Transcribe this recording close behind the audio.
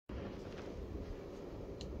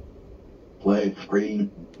Play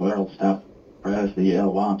screen. World tab. Press the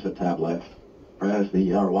L1 to tab left. Press the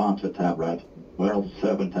R1 to tab right. World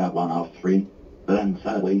 7 tab 1 of 3. Then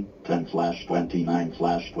sadly,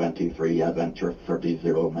 10/29/23 adventure 30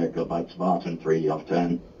 megabytes button 3 of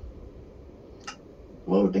 10.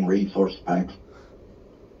 Loading resource packs.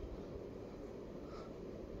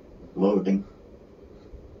 Loading.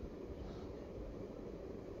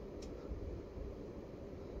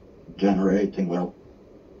 Generating will.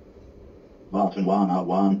 Button 1 of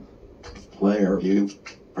 1. Player view.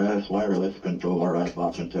 Press wireless controller right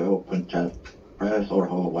button to open chat. Press or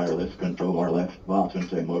hold wireless controller left button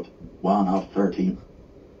to mute. 1 of 13.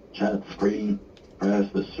 Chat screen.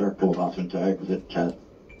 Press the circle button to exit chat.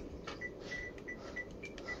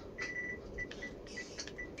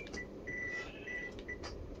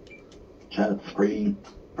 Chat screen.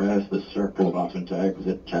 Press the circle button to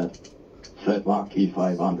exit chat. Set lock key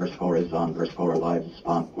 5 underscore is underscore live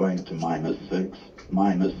spawn going to -6,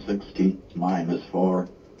 -60, -4.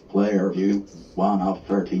 Player view. 1 of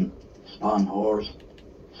 13. Spawn horse.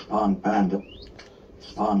 Spawn panda.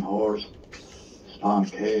 Spawn horse. Spawn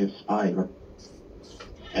cave spider.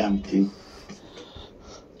 Empty.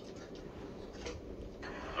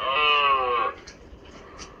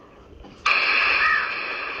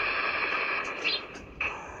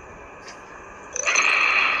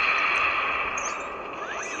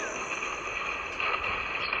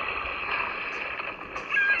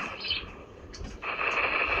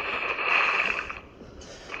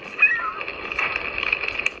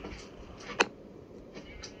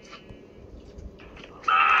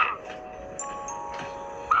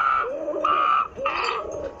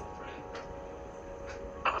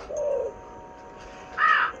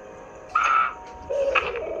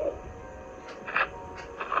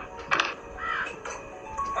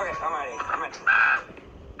 Okay,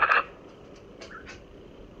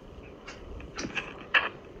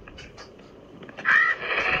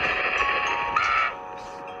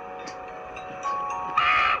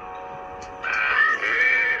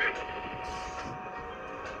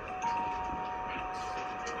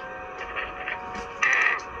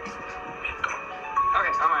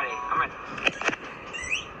 I'm ready.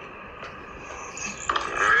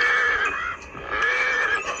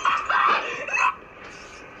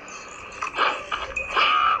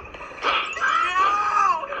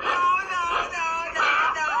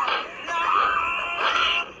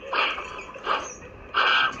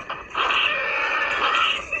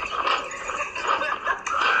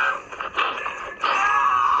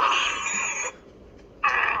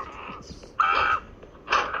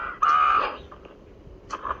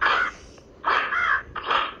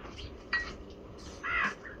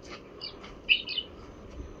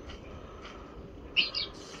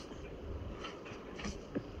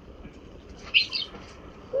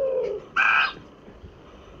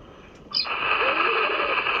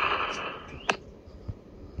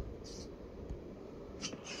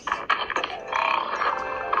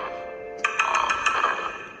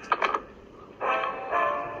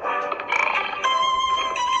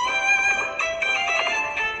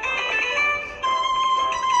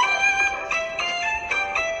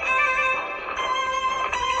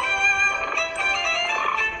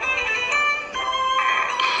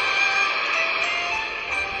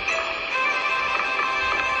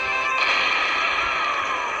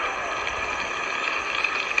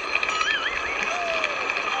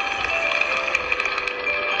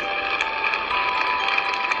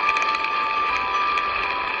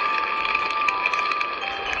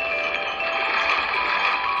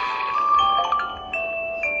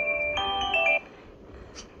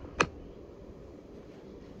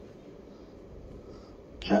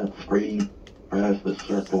 Chat screen. Press the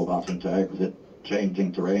circle button to exit.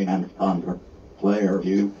 Changing terrain and thunder. Player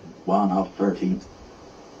view. 1 of 13.